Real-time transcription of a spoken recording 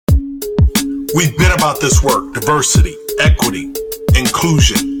We've been about this work: diversity, equity,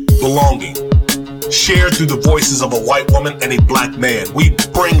 inclusion, belonging, shared through the voices of a white woman and a black man. We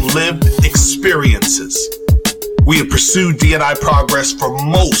bring lived experiences. We have pursued D&I progress for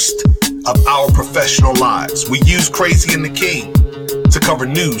most of our professional lives. We use Crazy and the King to cover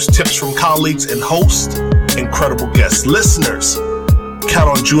news, tips from colleagues, and host incredible guests. Listeners,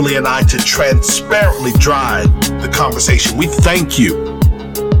 count on Julie and I to transparently drive the conversation. We thank you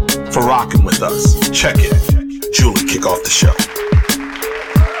for rocking with us. Check it. Julie, kick off the show.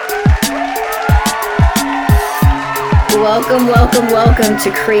 Welcome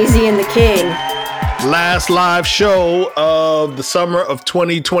to Crazy and the King. Last live show of the summer of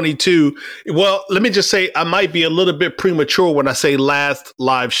 2022. Well, let me just say, I might be a little bit premature when I say last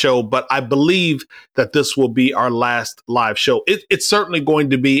live show, but I believe that this will be our last live show. It's certainly going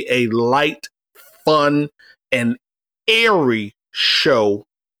to be a light, fun, and airy show,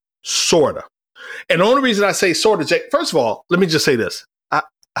 sort of. And the only reason I say sort of, Jake, first of all, let me just say this.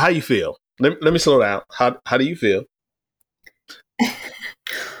 How you feel? Let me slow down. How do you feel?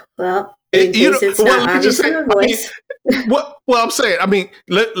 Well, it's not obvious in my voice. I'm saying,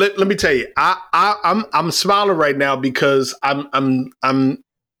 let me tell you, I'm smiling right now because I'm in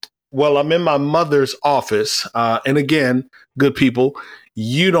my mother's office. And again, good people,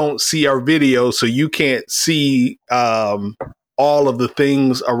 you don't see our video, so you can't see all of the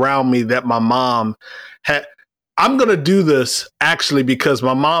things around me that my mom had. I'm going to do this actually because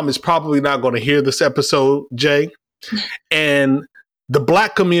my mom is probably not going to hear this episode, Jay. And the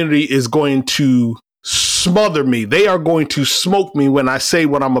black community is going to smother me. They are going to smoke me when I say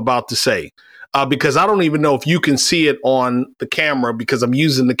what I'm about to say, because I don't even know if you can see it on the camera because I'm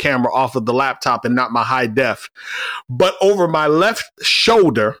using the camera off of the laptop and not my high def. But over my left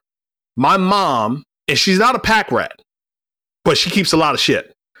shoulder, my mom, and she's not a pack rat, but she keeps a lot of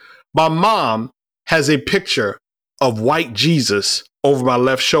shit. My mom has a picture of white Jesus over my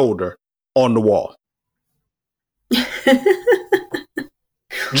left shoulder on the wall.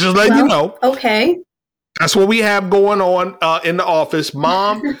 Just let you know. Okay. That's what we have going on in the office.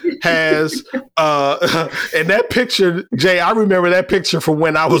 Mom has, and that picture, Jay, I remember that picture from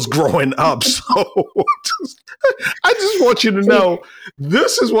when I was growing up. So I just want you to know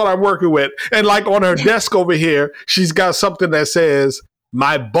this is what I'm working with. And like on her desk over here, she's got something that says,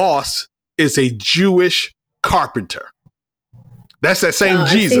 "My boss is a Jewish carpenter." That's that same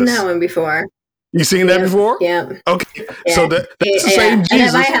Jesus. I've seen that one before. You seen that before? Yeah. Okay. Yeah. So that's the same Jesus. And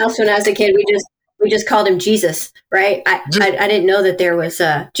at my house when I was a kid, we just called him Jesus, right? I didn't know that there was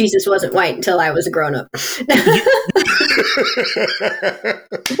Jesus wasn't white until I was a grown up. So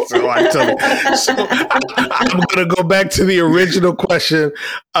I'm going to go back to the original question.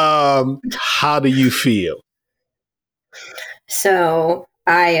 How do you feel? So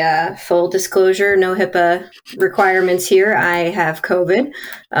I, full disclosure, no HIPAA requirements here. I have COVID.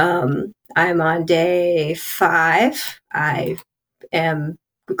 I'm on day 5. I am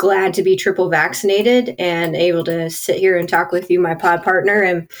glad to be triple vaccinated and able to sit here and talk with you, my pod partner.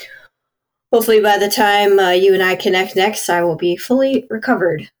 And hopefully by the time you and I connect next, I will be fully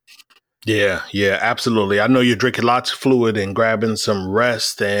recovered. Yeah, absolutely. I know you're drinking lots of fluid and grabbing some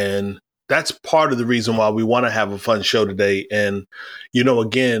rest. And that's part of the reason why we want to have a fun show today. And,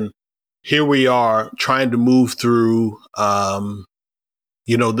 again, here we are trying to move through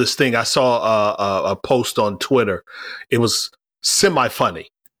this thing. I saw a post on Twitter. It was semi-funny.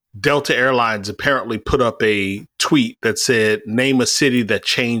 Delta Airlines apparently put up a tweet that said, "Name a city that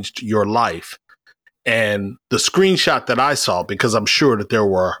changed your life." And the screenshot that I saw, because I'm sure that there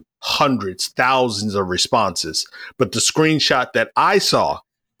were hundreds, thousands of responses, but the screenshot that I saw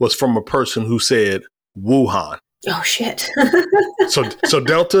was from a person who said Wuhan. Oh, shit. So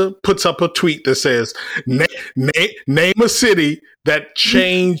Delta puts up a tweet that says, name a city that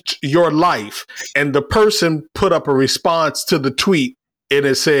changed your life. And the person put up a response to the tweet and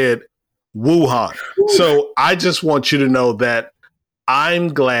it said, Wuhan. So I just want you to know that I'm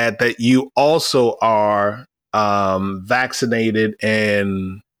glad that you also are vaccinated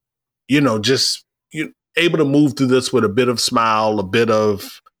and, just able to move through this with a bit of smile, a bit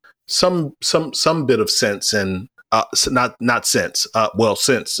of some bit of sense and not sense.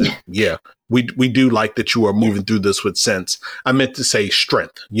 Sense. Yeah, we do like that you are moving through this with sense. I meant to say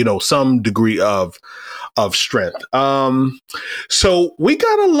strength. Some degree of strength. So we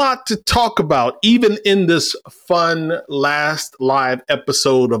got a lot to talk about, even in this fun last live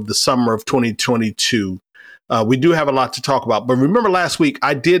episode of the summer of 2022. We do have a lot to talk about. But remember last week,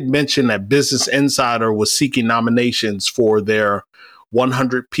 I did mention that Business Insider was seeking nominations for their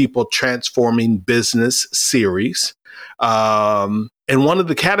 100 People Transforming Business series. And And one of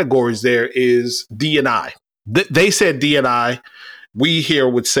the categories there is D&I. They said D&I. We here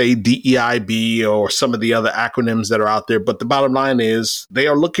would say DEIB or some of the other acronyms that are out there. But the bottom line is they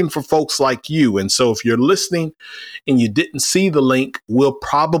are looking for folks like you. And so if you're listening and you didn't see the link, we'll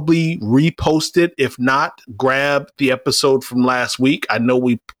probably repost it. If not, grab the episode from last week. I know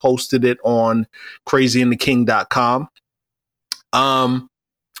we posted it on crazyandtheking.com.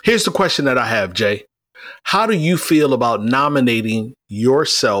 Here's the question that I have, Jay. How do you feel about nominating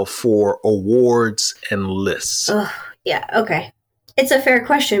yourself for awards and lists? Oh, yeah. Okay. It's a fair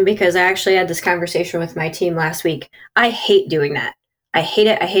question because I actually had this conversation with my team last week. I hate doing that. I hate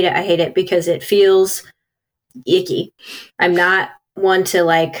it. I hate it. I hate it because it feels icky. I'm not one to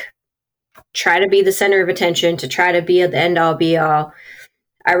like try to be the center of attention, to try to be at the end all be all.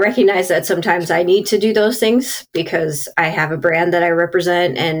 I recognize that sometimes I need to do those things because I have a brand that I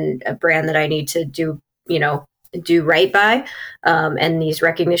represent and a brand that I need to do right by. And these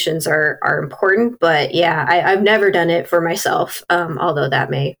recognitions are important. But yeah, I've never done it for myself, although that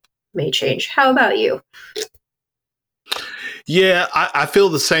may change. How about you? Yeah, I feel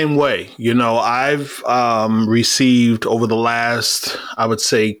the same way. I've received over the last, I would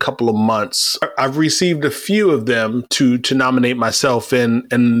say, couple of months, I've received a few of them to nominate myself in.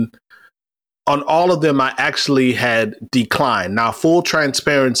 And on all of them, I actually had declined. Now, full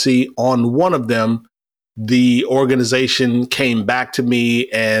transparency, on one of them, the organization came back to me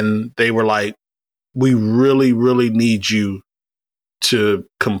and they were like, we really, really need you to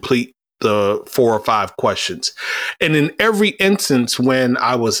complete the 4 or 5 questions. And in every instance, when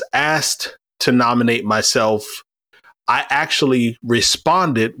I was asked to nominate myself, I actually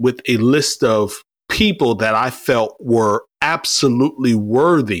responded with a list of people that I felt were absolutely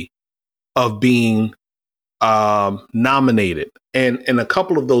worthy of being nominated. And in a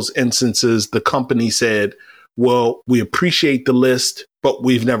couple of those instances, the company said, well, we appreciate the list, but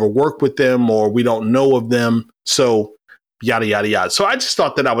we've never worked with them or we don't know of them. So yada, yada, yada. So I just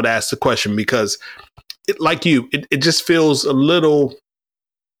thought that I would ask the question because it just feels a little,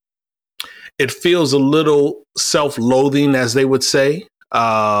 self-loathing, as they would say.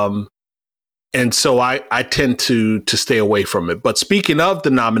 And so I tend to stay away from it. But speaking of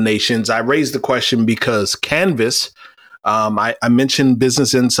the nominations, I raised the question because Canvas, I mentioned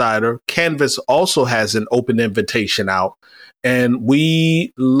Business Insider. Canvas also has an open invitation out. And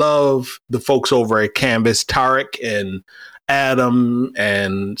we love the folks over at Canvas, Tarek and Adam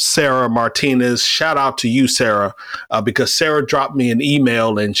and Sarah Martinez. Shout out to you, Sarah, because Sarah dropped me an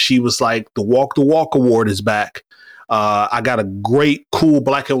email and she was like, the Walk the Walk Award is back. I got a great, cool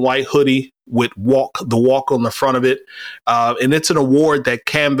black and white hoodie with Walk the Walk on the front of it. And it's an award that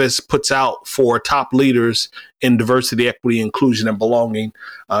Canvas puts out for top leaders in diversity, equity, inclusion, and belonging.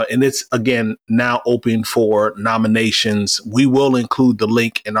 And it's, again, now open for nominations. We will include the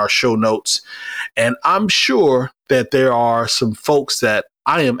link in our show notes. And I'm sure that there are some folks that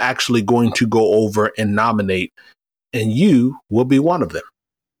I am actually going to go over and nominate, and you will be one of them.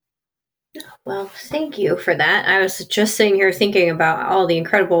 Well, thank you for that. I was just sitting here thinking about all the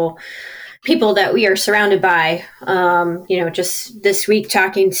incredible people that we are surrounded by. Just this week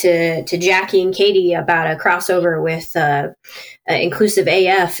talking to Jackie and Katie about a crossover with Inclusive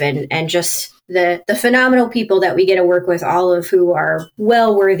AF and just the phenomenal people that we get to work with, all of who are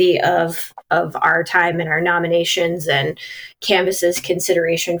well worthy of our time and our nominations and Canvas's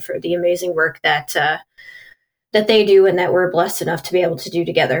consideration for the amazing work that they do and that we're blessed enough to be able to do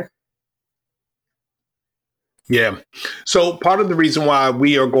together. Yeah. So part of the reason why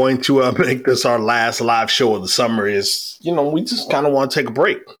we are going to make this our last live show of the summer is, we just kind of want to take a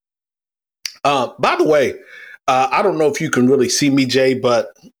break. By the way, I don't know if you can really see me, Jay,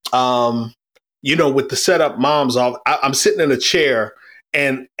 but, with the setup mom's off, I'm sitting in a chair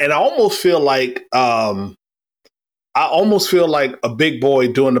and I almost feel like a big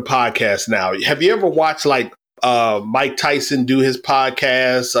boy doing the podcast now. Have you ever watched Mike Tyson do his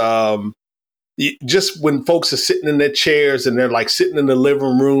podcast? Just when folks are sitting in their chairs and they're like sitting in the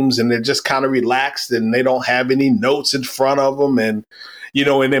living rooms and they're just kind of relaxed and they don't have any notes in front of them. And,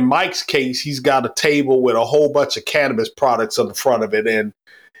 and in Mike's case, he's got a table with a whole bunch of cannabis products on the front of it. And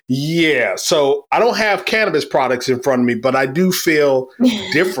yeah, so I don't have cannabis products in front of me, but I do feel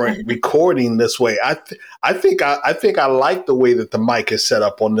different recording this way. I think I like the way that the mic is set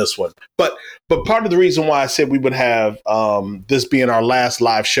up on this one. But part of the reason why I said we would have this being our last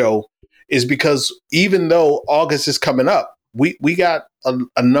live show is because even though August is coming up, we got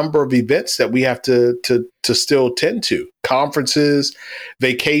a number of events that we have to still tend to, conferences,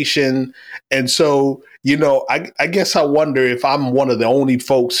 vacation. And so, I guess I wonder if I'm one of the only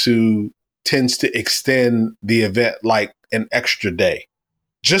folks who tends to extend the event like an extra day.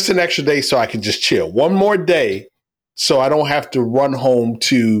 just an extra day so I can just chill. One more day so I don't have to run home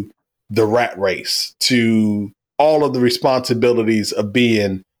to the rat race, to all of the responsibilities of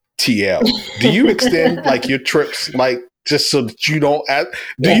being TL. Do you extend like your trips, like just so that you don't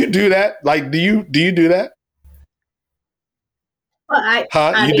do you do that? Like, do you do that? Well,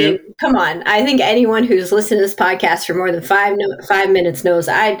 Huh? I You mean, do? come on. I think anyone who's listened to this podcast for more than 5 minutes knows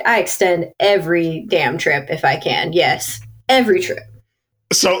I extend every damn trip if I can. Yes, every trip.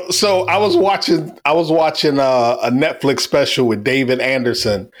 So I was watching a Netflix special with David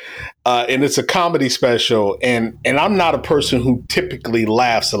Anderson, and it's a comedy special, and I'm not a person who typically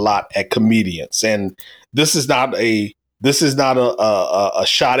laughs a lot at comedians, and this is not a a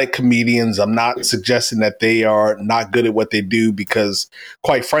shot at comedians. I'm not suggesting that they are not good at what they do, because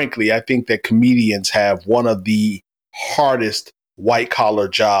quite frankly, I think that comedians have one of the hardest white collar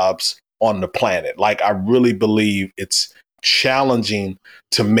jobs on the planet. Like, I really believe it's challenging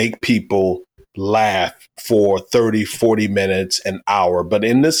to make people laugh for 30, 40 minutes, an hour. But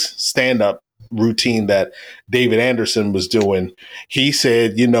in this stand up routine that David Anderson was doing, he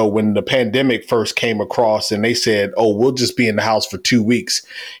said, you know, when the pandemic first came across and they said, oh, we'll just be in the house for 2 weeks,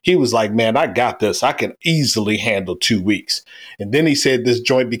 he was like, man, I got this. I can easily handle 2 weeks. And then he said this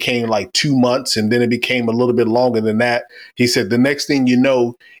joint became like 2 months, and then it became a little bit longer than that. He said the next thing you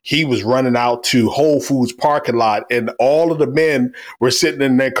know, he was running out to Whole Foods parking lot, and all of the men were sitting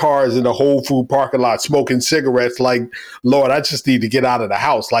in their cars in the Whole Food parking lot smoking cigarettes. Like, Lord, I just need to get out of the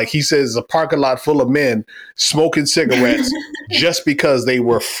house. Like, he says, a parking lot full of men smoking cigarettes just because they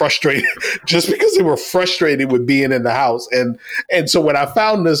were frustrated, just because they were frustrated with being in the house. And so when I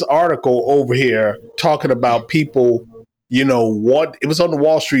found this article over here talking about people, you know, what it was on the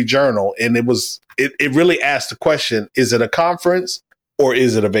Wall Street Journal, and it really asked the question, is it a conference or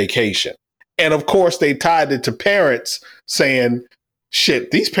is it a vacation? And of course, they tied it to parents saying, shit,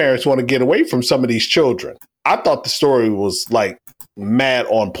 these parents want to get away from some of these children. I thought the story was like mad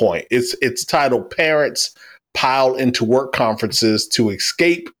on point. It's titled "Parents Pile into Work Conferences to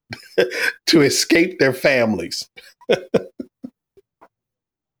Escape to Escape Their Families."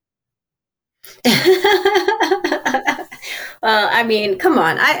 Well, I mean, come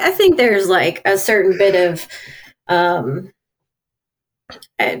on. I think there's like a certain bit of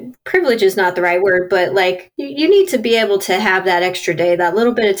privilege is not the right word, but like you need to be able to have that extra day, that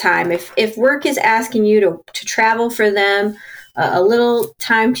little bit of time. If work is asking you to travel for them, a little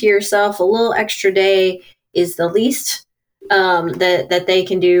time to yourself, a little extra day is the least that they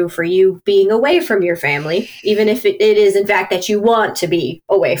can do for you being away from your family, even if it is in fact that you want to be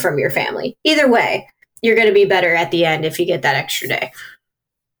away from your family. Either way, you're going to be better at the end if you get that extra day.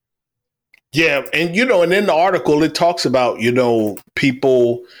 Yeah, and you know, and in the article it talks about, you know,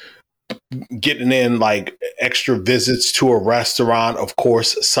 people getting in like extra visits to a restaurant, of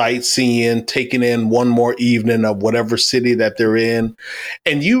course, sightseeing, taking in one more evening of whatever city that they're in.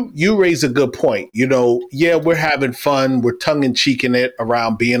 And you raise a good point. You know, yeah, we're having fun, we're tongue in cheeking it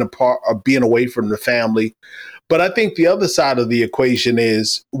around being apart or being away from the family. But I think the other side of the equation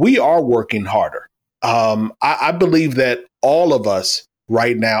is we are working harder. I believe that all of us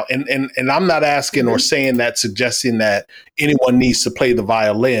right now, and I'm not asking or saying that, suggesting that anyone needs to play the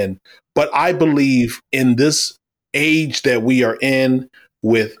violin, but I believe in this age that we are in,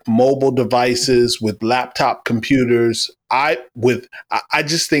 with mobile devices, with laptop computers, I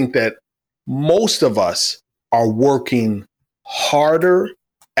just think that most of us are working harder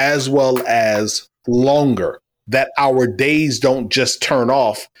as well as longer, that our days don't just turn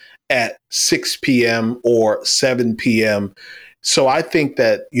off at 6 p.m. or 7 p.m. So I think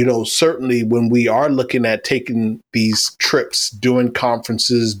that, you know, certainly when we are looking at taking these trips, doing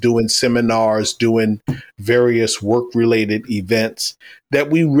conferences, doing seminars, doing various work related events, that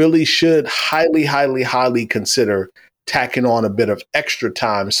we really should highly, highly, highly consider tacking on a bit of extra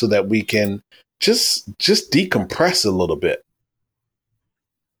time so that we can just decompress a little bit.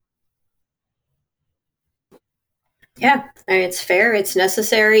 Yeah, it's fair, it's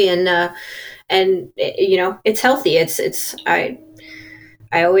necessary, and you know, it's healthy. It's I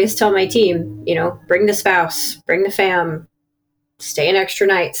always tell my team, you know, bring the spouse, bring the fam, stay an extra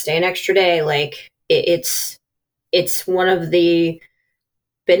night, stay an extra day. Like it's one of the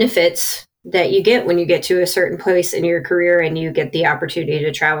benefits that you get when you get to a certain place in your career and you get the opportunity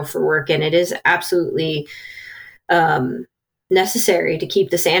to travel for work, and it is absolutely necessary to keep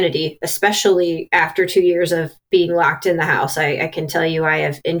the sanity, especially after 2 years of being locked in the house. I can tell you I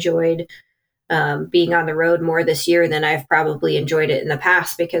have enjoyed being on the road more this year than I've probably enjoyed it in the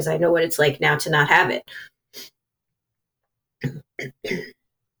past, because I know what it's like now to not have it.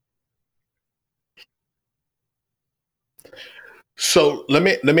 So let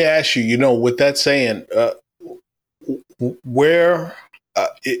me ask you. You know, with that saying, where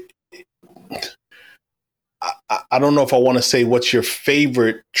it, I don't know if I want to say what's your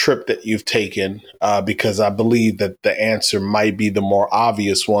favorite trip that you've taken, because I believe that the answer might be the more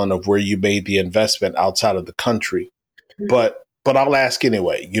obvious one of where you made the investment outside of the country. But I'll ask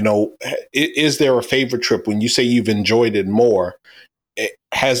anyway. You know, is there a favorite trip when you say you've enjoyed it more?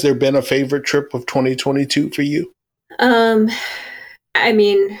 Has there been a favorite trip of 2022 for you? Um, I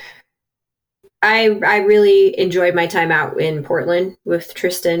mean, I really enjoyed my time out in Portland with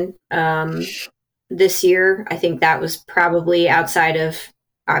Tristan. This year, I think that was probably outside of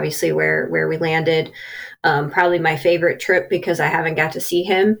obviously where we landed. Probably my favorite trip because I haven't got to see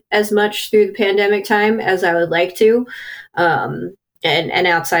him as much through the pandemic time as I would like to. And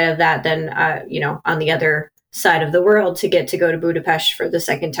outside of that, then on the other side of the world, to get to go to Budapest for the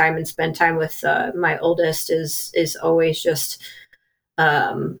second time and spend time with my oldest is always just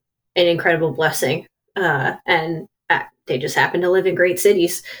an incredible blessing. And they just happen to live in great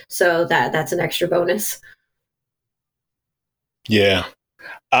cities, so that's an extra bonus. Yeah,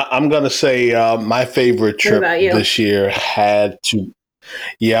 I'm gonna say my favorite What trip about you? this year had to.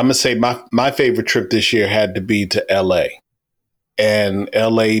 Yeah, I'm gonna say my favorite trip this year had to be to LA, and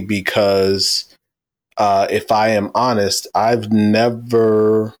LA because if I am honest, I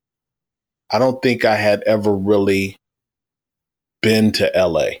don't think I had ever really been to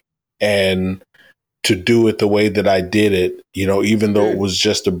LA, and to do it the way that I did it, you know, even though it was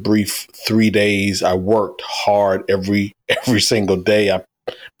just a brief 3 days, I worked hard every single day. I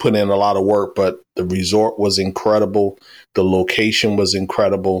put in a lot of work, but the resort was incredible. The location was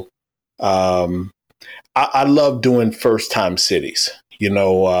incredible. Um, I love doing first time cities. You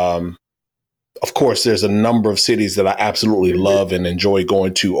know, of course, there's a number of cities that I absolutely love and enjoy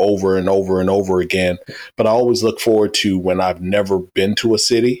going to over and over and over again. But I always look forward to when I've never been to a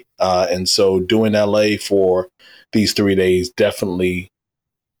city. And so doing LA for these 3 days definitely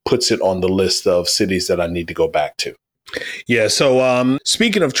puts it on the list of cities that I need to go back to. Yeah. So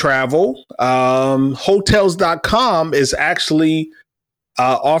speaking of travel, hotels.com is actually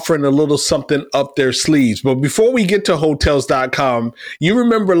offering a little something up their sleeves. But before we get to hotels.com, you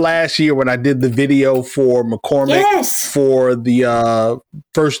remember last year when I did the video for McCormick Yes. for the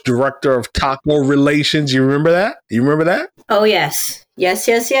first director of taco relations? You remember that? You remember that? Oh, yes. Yes.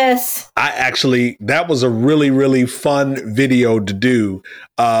 That was a really, really fun video to do.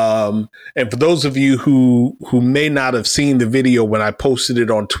 And for those of you who may not have seen the video when I posted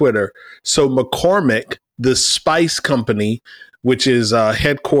it on Twitter, so McCormick, the spice company, which is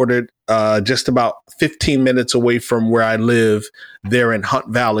headquartered just about 15 minutes away from where I live there in Hunt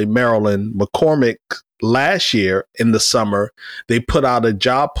Valley, Maryland. McCormick, last year in the summer, they put out a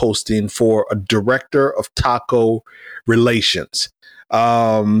job posting for a director of taco relations.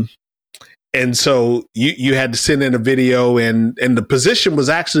 And so you had to send in a video, and the position was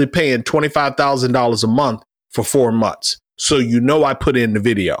actually paying $25,000 a month for 4 months. So, I put in the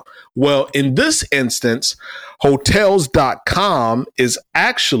video. Well, in this instance, hotels.com is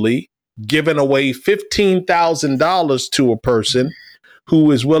actually giving away $15,000 to a person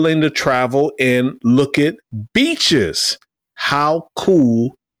who is willing to travel and look at beaches. How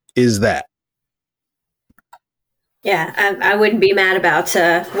cool is that? Yeah, I wouldn't be mad about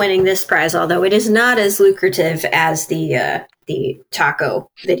winning this prize, although it is not as lucrative as the taco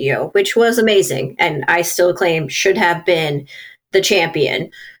video, which was amazing, and I still claim should have been the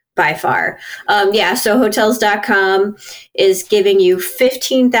champion by far. So hotels.com is giving you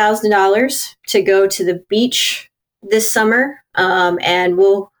 $15,000 to go to the beach this summer, and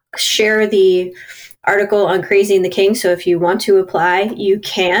we'll share the article on Crazy and the King. So if you want to apply, you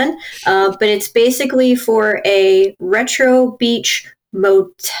can. But it's basically for a retro beach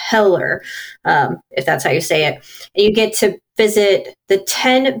moteler, if that's how you say it. And you get to visit the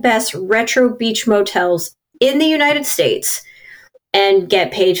 10 best retro beach motels in the United States and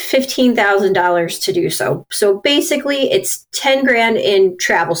get paid $15,000 to do so. So basically, it's 10 grand in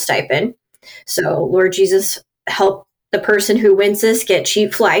travel stipend. So Lord Jesus, help the person who wins this get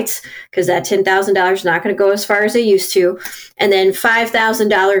cheap flights, because that $10,000 is not going to go as far as they used to. And then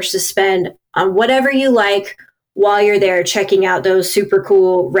 $5,000 to spend on whatever you like while you're there checking out those super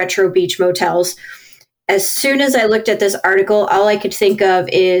cool retro beach motels. As soon as I looked at this article, all I could think of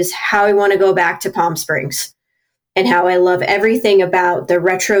is how I want to go back to Palm Springs and how I love everything about the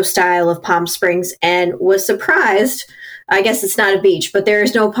retro style of Palm Springs, and was surprised. I guess it's not a beach, but there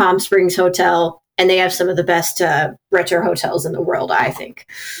is no Palm Springs hotel, and they have some of the best retro hotels in the world, I think.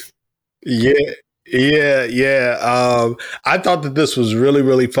 Yeah. I thought that this was really,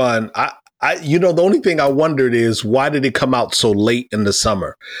 really fun. The only thing I wondered is why did it come out so late in the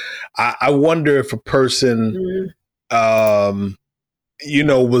summer? I wonder if a person, was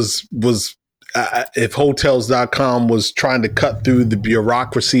if Hotels.com was trying to cut through the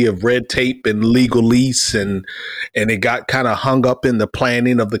bureaucracy of red tape and legalese, and it got kind of hung up in the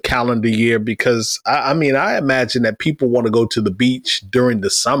planning of the calendar year. Because I imagine that people want to go to the beach during the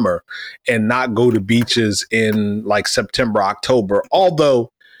summer and not go to beaches in like September, October. Although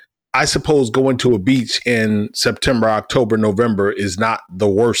I suppose going to a beach in September, October, November is not the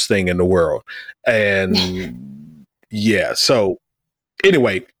worst thing in the world. And yeah, so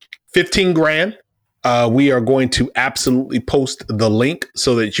anyway, 15 grand. We are going to absolutely post the link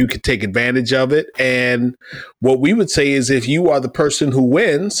so that you can take advantage of it. And what we would say is if you are the person who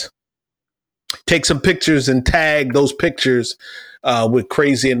wins, take some pictures and tag those pictures with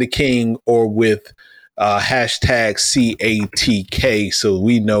Crazy and the King or with hashtag CATK so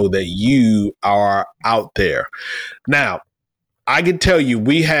we know that you are out there. Now, I can tell you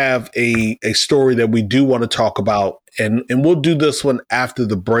we have a story that we do want to talk about, and we'll do this one after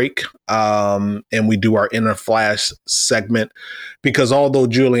the break, and we do our Inner Flash segment, because although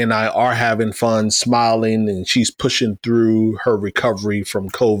Julie and I are having fun, smiling, and she's pushing through her recovery from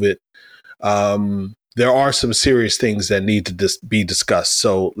COVID, there are some serious things that need to be discussed.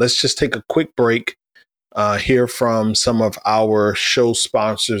 So let's just take a quick break, hear from some of our show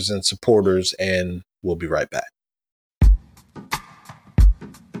sponsors and supporters, and we'll be right back.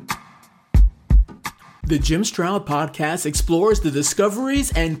 The Jim Stroud Podcast explores the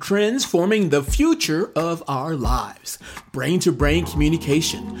discoveries and trends forming the future of our lives. Brain-to-brain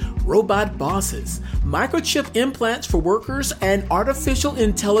communication, robot bosses, microchip implants for workers, and artificial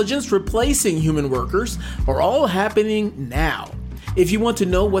intelligence replacing human workers are all happening now. If you want to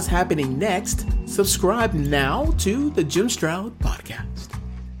know what's happening next, subscribe now to the Jim Stroud Podcast.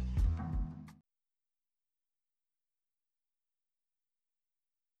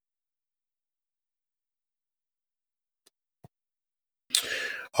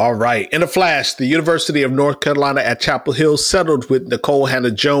 All right. In a flash, the University of North Carolina at Chapel Hill settled with Nikole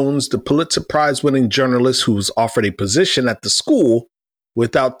Hannah-Jones, the Pulitzer Prize-winning journalist who was offered a position at the school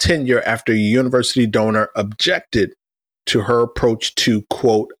without tenure after a university donor objected to her approach to,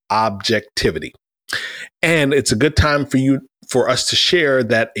 quote, objectivity. And it's a good time for us to share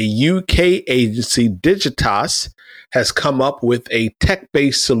that a UK agency, Digitas, has come up with a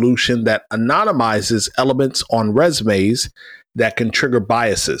tech-based solution that anonymizes elements on resumes that can trigger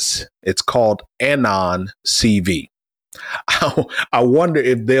biases. It's called Anon CV. I wonder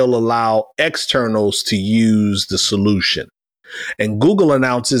if they'll allow externals to use the solution. And Google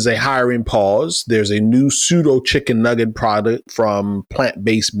announces a hiring pause. There's a new pseudo chicken nugget product from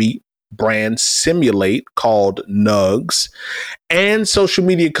plant-based meat brand Simulate called Nugs. And social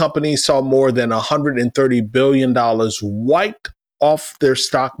media companies saw more than $130 billion wiped off their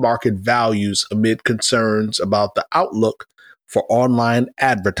stock market values amid concerns about the outlook for online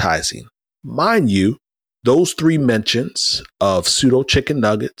advertising. Mind you, those three mentions of pseudo chicken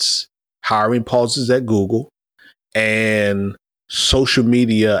nuggets, hiring pauses at Google, and social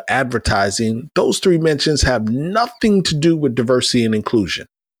media advertising, those three mentions have nothing to do with diversity and inclusion.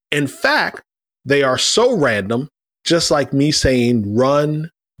 In fact, they are so random, just like me saying, run,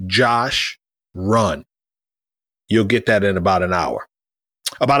 Josh, run. You'll get that in about an hour.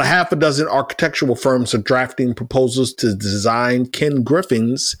 About a half a dozen architectural firms are drafting proposals to design Ken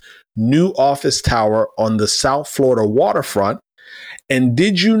Griffin's new office tower on the South Florida waterfront. And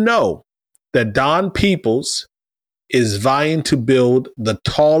did you know that Don Peoples is vying to build the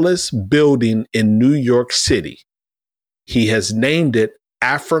tallest building in New York City? He has named it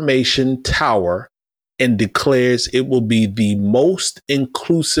Affirmation Tower and declares it will be the most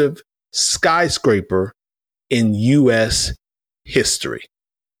inclusive skyscraper in U.S. history.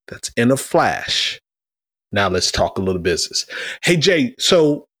 That's in a flash. Now let's talk a little business. Hey, Jay,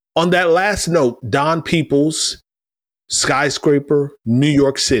 so on that last note, Don Peoples, skyscraper, New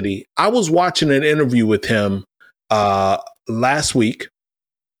York City, I was watching an interview with him last week,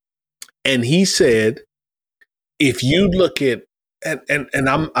 and he said, if you look at, and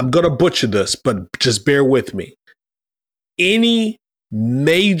I'm going to butcher this, but just bear with me, any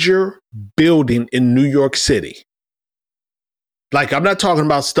major building in New York City, like, I'm not talking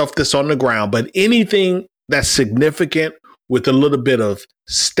about stuff that's on the ground, but anything that's significant with a little bit of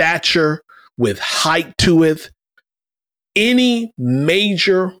stature, with height to it, any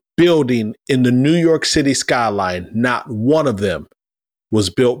major building in the New York City skyline, not one of them was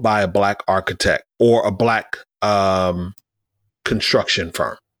built by a Black architect or a Black construction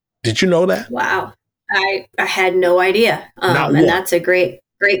firm. Did you know that? Wow. I had no idea. And that's a great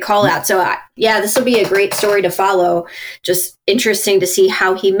Great call out. So this will be a great story to follow. Just interesting to see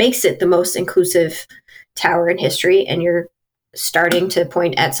how he makes it the most inclusive tower in history. And you're starting to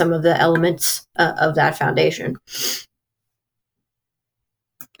point at some of the elements of that foundation.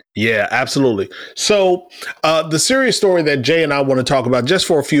 Yeah, absolutely. So the serious story that Jay and I want to talk about just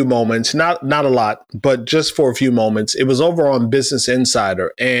for a few moments, not a lot, but just for a few moments, it was over on Business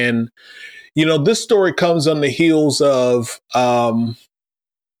Insider. And, you know, this story comes on the heels of a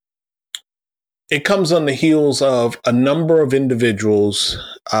number of individuals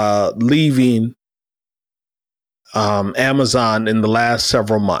leaving Amazon in the last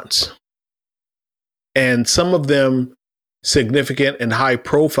several months. And some of them significant and high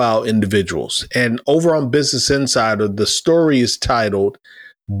profile individuals. And over on Business Insider, the story is titled,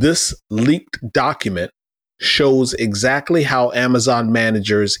 "This Leaked Document Shows Exactly How Amazon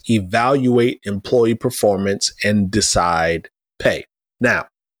Managers Evaluate Employee Performance and Decide Pay." Now,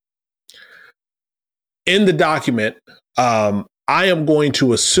 in the document, I am going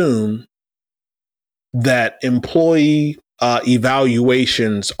to assume that employee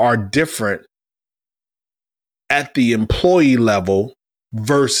evaluations are different at the employee level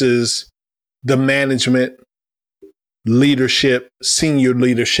versus the management, leadership, senior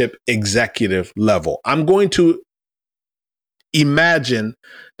leadership, executive level. I'm going to imagine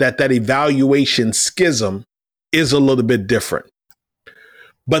that evaluation schism is a little bit different.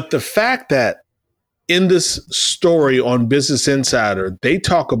 But the fact that in this story on Business Insider, they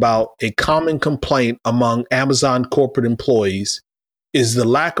talk about a common complaint among Amazon corporate employees is the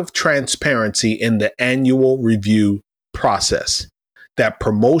lack of transparency in the annual review process, that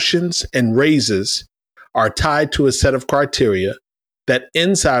promotions and raises are tied to a set of criteria that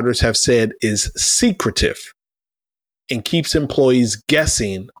insiders have said is secretive and keeps employees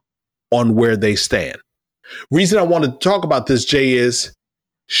guessing on where they stand. Reason I wanted to talk about this, Jay, is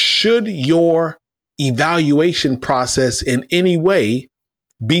should your evaluation process in any way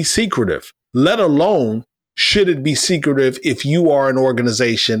be secretive, let alone should it be secretive if you are an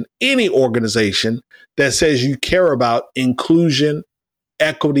organization, any organization that says you care about inclusion,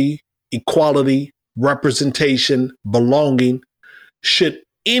 equity, equality, representation, belonging? Should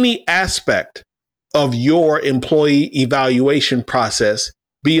any aspect of your employee evaluation process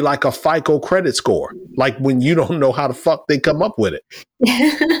be like a FICO credit score, like when you don't know how the fuck they come up with it?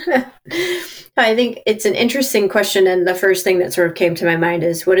 I think it's an interesting question. And the first thing that sort of came to my mind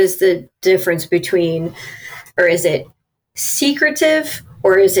is, what is the difference between, or is it secretive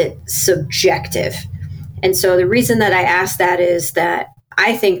or is it subjective? And so the reason that I asked that is that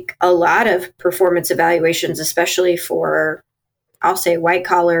I think a lot of performance evaluations, especially for, I'll say, white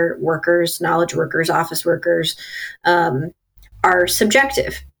collar workers, knowledge workers, office workers, are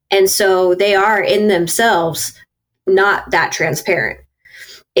subjective. And so they are in themselves not that transparent.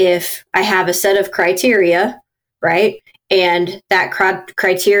 If I have a set of criteria, right, and that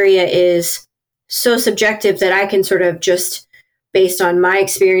criteria is so subjective that I can sort of just, based on my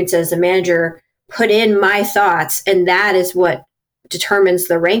experience as a manager, put in my thoughts, and that is what determines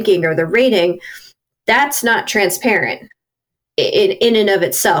the ranking or the rating, that's not transparent in and of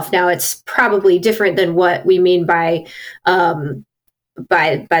itself. Now, it's probably different than what we mean by the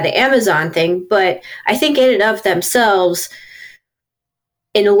Amazon thing, but I think in and of themselves,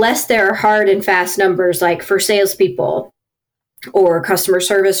 unless there are hard and fast numbers, like for salespeople or customer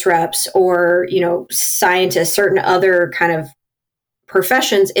service reps or, you know, scientists, certain other kind of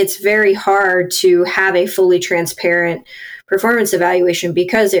professions, it's very hard to have a fully transparent performance evaluation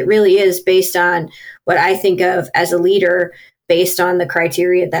because it really is based on what I think of as a leader, based on the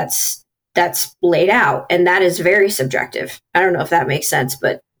criteria that's laid out. And that is very subjective. I don't know if that makes sense,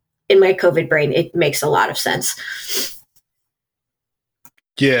 but in my COVID brain, it makes a lot of sense.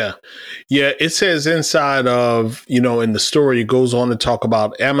 Yeah. It says inside of, you know, in the story, it goes on to talk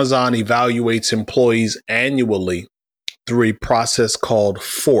about Amazon evaluates employees annually through a process called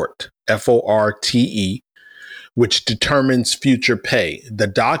FORTE, FORTE, which determines future pay. The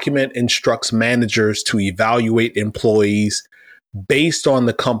document instructs managers to evaluate employees based on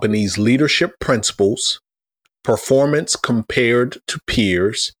the company's leadership principles, performance compared to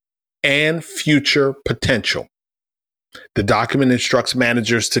peers, and future potential. The document instructs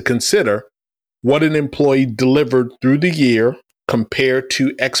managers to consider what an employee delivered through the year compared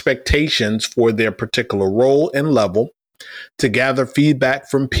to expectations for their particular role and level, to gather feedback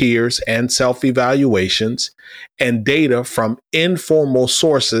from peers and self-evaluations, and data from informal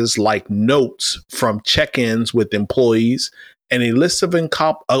sources like notes from check-ins with employees and a list of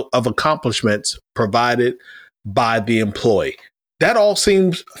accomplishments provided by the employee. That all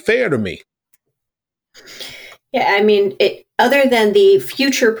seems fair to me. Yeah, I mean, other than the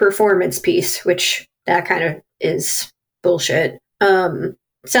future performance piece, which that kind of is bullshit,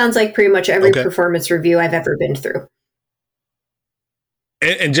 sounds like pretty much every performance review I've ever been through.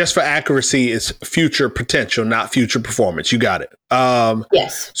 And just for accuracy, it's future potential, not future performance. You got it.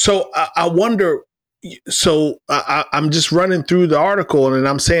 Yes. So I wonder, I'm just running through the article and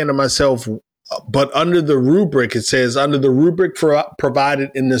I'm saying to myself, but under the rubric, it says under the rubric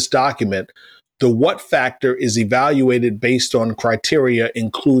provided in this document, the what factor is evaluated based on criteria,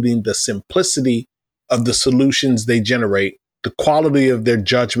 including the simplicity of the solutions they generate, the quality of their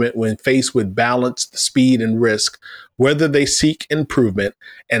judgment when faced with balance, speed, and risk, whether they seek improvement,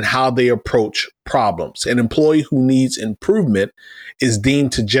 and how they approach problems. An employee who needs improvement is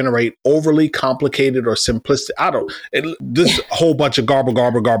deemed to generate overly complicated or simplistic. This whole bunch of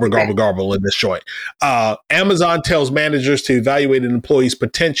garble in this joint. Amazon tells managers to evaluate an employee's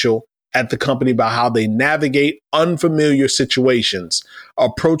potential at the company by how they navigate unfamiliar situations,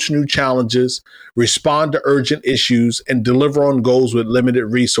 approach new challenges, respond to urgent issues, and deliver on goals with limited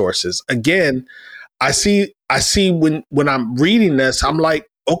resources. Again, I see when I'm reading this, I'm like,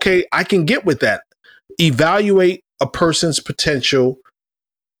 okay, I can get with that. Evaluate a person's potential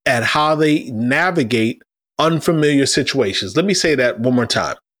at how they navigate unfamiliar situations. Let me say that one more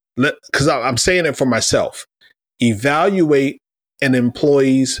time, because I'm saying it for myself. Evaluate an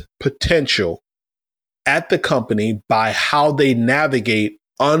employee's potential at the company by how they navigate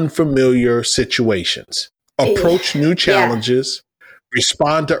unfamiliar situations, approach new challenges,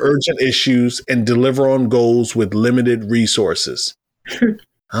 respond to urgent issues, and deliver on goals with limited resources. I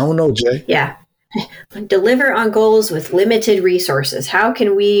don't know, Jay. Yeah. Deliver on goals with limited resources. How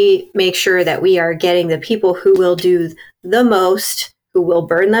can we make sure that we are getting the people who will do the most, who will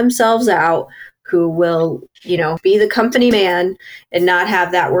burn themselves out, who will, be the company man and not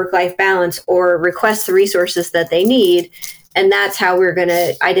have that work-life balance or request the resources that they need? And that's how we're going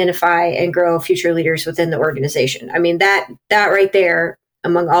to identify and grow future leaders within the organization. I mean, that right there,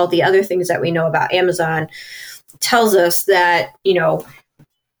 among all the other things that we know about Amazon, tells us that,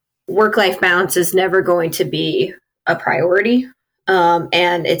 work-life balance is never going to be a priority.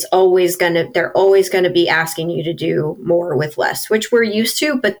 And they're always going to be asking you to do more with less, which we're used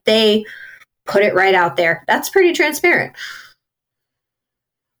to, but they put it right out there. That's pretty transparent.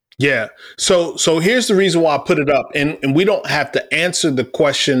 Yeah. So here's the reason why I put it up, and we don't have to answer the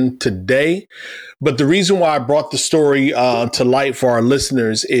question today, but the reason why I brought the story to light for our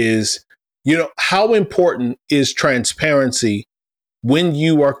listeners is, how important is transparency when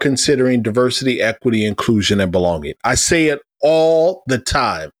you are considering diversity, equity, inclusion, and belonging? I say it all the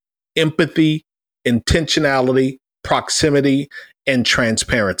time: empathy, intentionality, proximity, and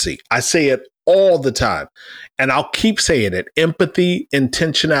transparency. I say it all the time, and I'll keep saying it: empathy,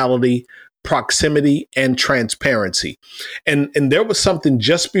 intentionality, proximity, and transparency. And there was something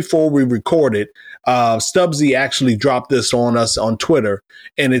just before we recorded. Stubbsy actually dropped this on us on Twitter,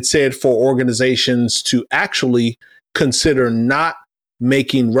 and it said for organizations to actually consider not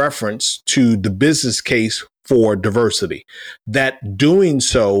making reference to the business case for diversity, that doing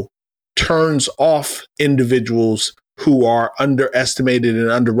so turns off individuals who are underestimated and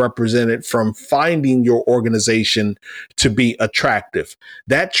underrepresented from finding your organization to be attractive.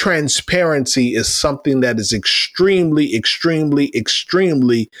 That transparency is something that is extremely,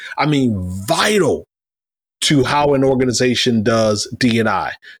 vital to how an organization does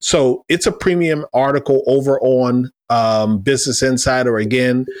D&I. So it's a premium article over on Business Insider.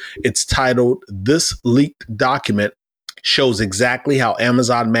 Again, it's titled "This Leaked Document Shows Exactly How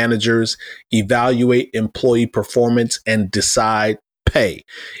Amazon Managers Evaluate Employee Performance and Decide Pay."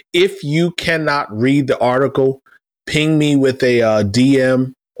 If you cannot read the article, ping me with a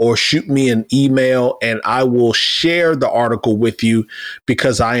DM or shoot me an email, and I will share the article with you.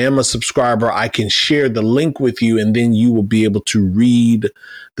 Because I am a subscriber, I can share the link with you, and then you will be able to read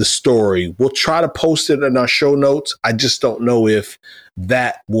the story. We'll try to post it in our show notes. I just don't know if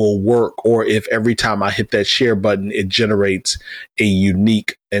that will work, or if every time I hit that share button, it generates a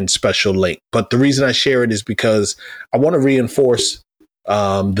unique and special link. But the reason I share it is because I want to reinforce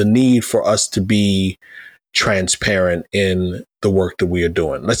the need for us to be transparent in the work that we are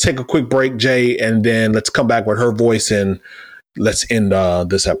doing. Let's take a quick break, Jay, and then let's come back with her voice and let's end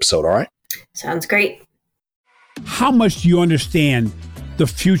this episode. All right? Sounds great. How much do you understand the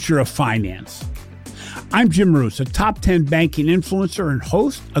future of finance? I'm Jim Roos, a top 10 banking influencer and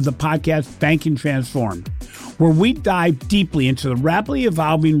host of the podcast Banking Transformed, where we dive deeply into the rapidly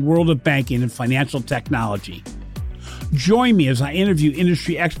evolving world of banking and financial technology. Join me as I interview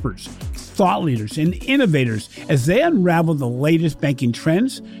industry experts, thought leaders and innovators as they unravel the latest banking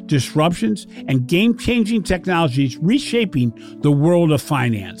trends, disruptions, and game-changing technologies reshaping the world of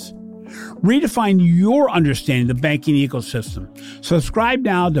finance. Redefine your understanding of the banking ecosystem. Subscribe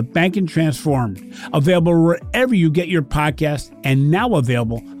now to Banking Transformed, available wherever you get your podcast and now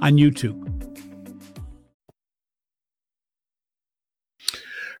available on YouTube.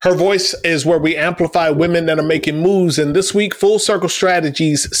 Her Voice is where we amplify women that are making moves. And this week, Full Circle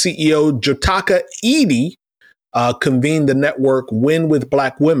Strategies CEO Jotaka Edie convened the network Win with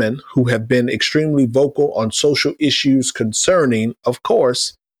Black Women, who have been extremely vocal on social issues concerning, of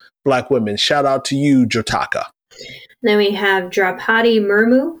course, Black women. Shout out to you, Jotaka. Then we have Draupadi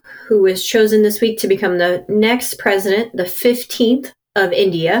Murmu, who was chosen this week to become the next president, the 15th of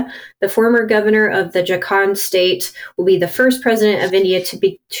India. The former governor of the Jharkhand state will be the first president of India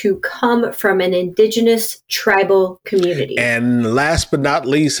to come from an indigenous tribal community. And last but not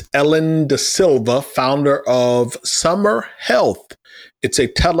least, Ellen De Silva, founder of Summer Health. It's a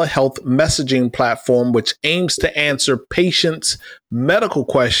telehealth messaging platform which aims to answer patients' medical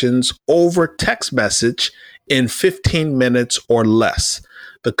questions over text message in 15 minutes or less.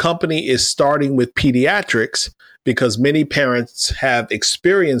 The company is starting with pediatrics because many parents have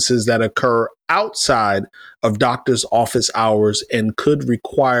experiences that occur outside of doctor's office hours and could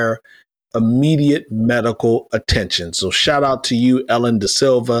require immediate medical attention. So shout out to you, Ellen De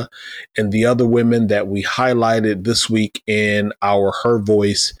Silva, and the other women that we highlighted this week in our Her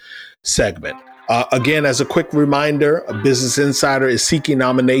Voice segment. Again, as a quick reminder, Business Insider is seeking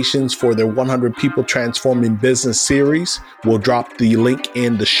nominations for their 100 People Transforming Business series. We'll drop the link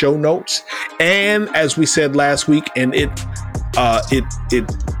in the show notes. And as we said last week, and it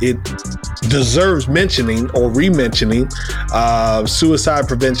deserves mentioning or re-mentioning, suicide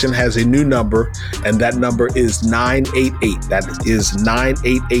prevention has a new number, and that number is 988. That is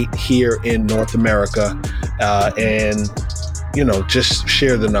 988 here in North America. And just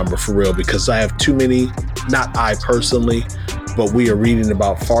share the number for real, because I have too many, not I personally, but we are reading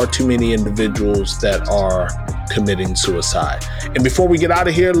about far too many individuals that are committing suicide. And before we get out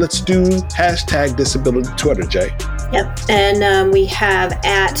of here, let's do hashtag disability Twitter, Jay. Yep. And we have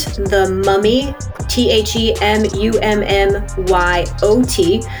at the Mummy, TheMummyot,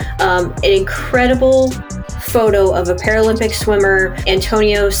 an incredible photo of a Paralympic swimmer,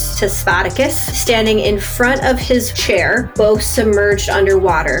 Antonios Tesfadakis, standing in front of his chair, both submerged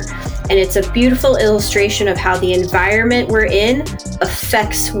underwater. And it's a beautiful illustration of how the environment we're in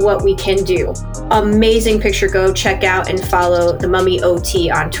affects what we can do. Amazing picture. Go check out and follow the Mummy OT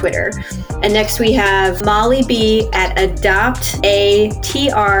on Twitter. And next we have Molly B at Adopt A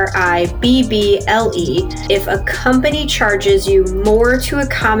TRIBBLE. If a company charges you more to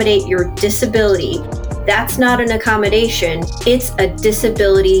accommodate your disability, that's not an accommodation, it's a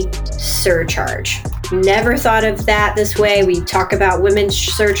disability surcharge. Never thought of that this way. We talk about women's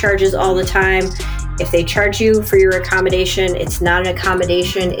surcharges all the time. If they charge you for your accommodation, it's not an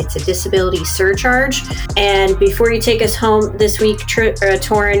accommodation, it's a disability surcharge. And before you take us home this week,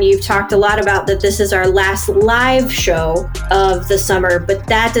 Torin, you've talked a lot about that this is our last live show of the summer, but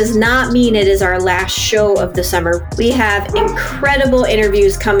that does not mean it is our last show of the summer. We have incredible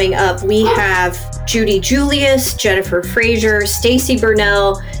interviews coming up. We have Judy Julius, Jennifer Frazier, Stacey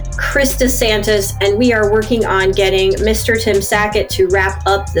Burnell, Chris DeSantis, and we are working on getting Mr. Tim Sackett to wrap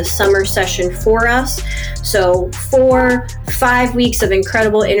up the summer session for us. So 4-5 weeks of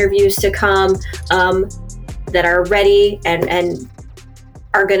incredible interviews to come that are ready and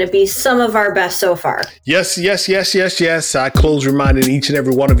are going to be some of our best so far. Yes. I close reminding each and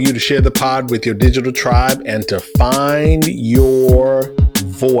every one of you to share the pod with your digital tribe and to find your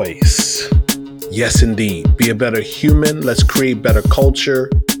voice. Yes, indeed. Be a better human. Let's create better culture,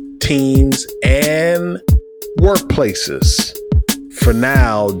 teams, and workplaces. For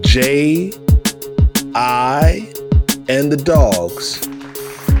now, Jay, I, and the dogs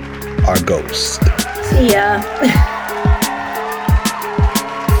are ghosts. See ya.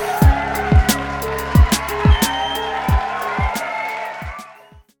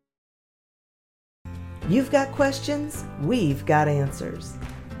 You've got questions, we've got answers.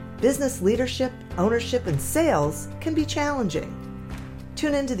 Business leadership, ownership, and sales can be challenging.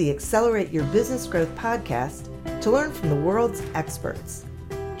 Tune into the Accelerate Your Business Growth podcast to learn from the world's experts.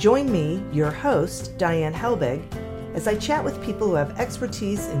 Join me, your host, Diane Helbig, as I chat with people who have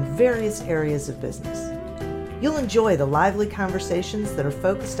expertise in various areas of business. You'll enjoy the lively conversations that are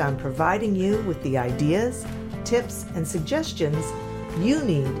focused on providing you with the ideas, tips, and suggestions you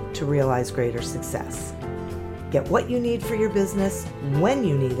need to realize greater success. Get what you need for your business when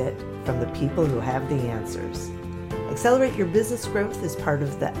you need it from the people who have the answers. Accelerate Your Business Growth is part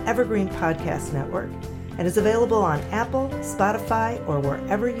of the Evergreen Podcast Network and is available on Apple, Spotify, or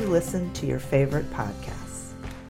wherever you listen to your favorite podcast.